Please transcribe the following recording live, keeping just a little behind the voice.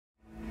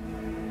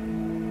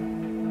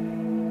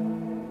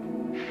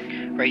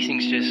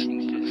Racing's just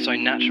so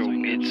natural.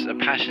 It's a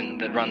passion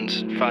that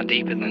runs far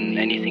deeper than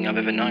anything I've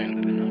ever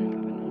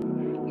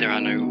known. There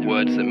are no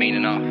words that mean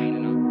enough.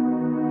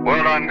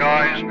 Well done,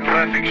 guys.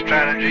 Perfect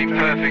strategy,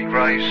 perfect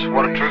race.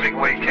 What a terrific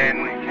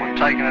weekend. We're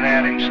taking it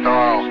out in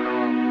style.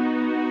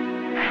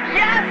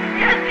 Yes!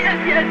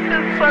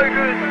 That's so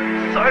good.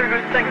 So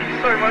good. Thank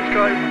you so much,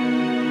 guys.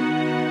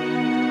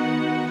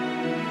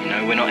 You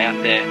know, we're not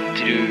out there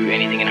to do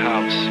anything in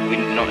halves.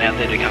 We're not out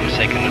there to come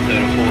second or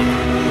third or fourth.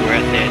 We're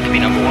out there to be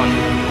number one.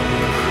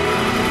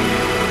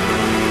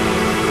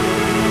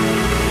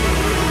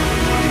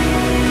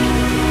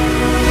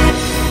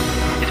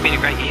 It's been a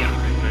great year.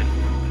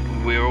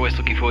 We're always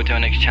looking forward to our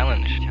next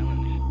challenge.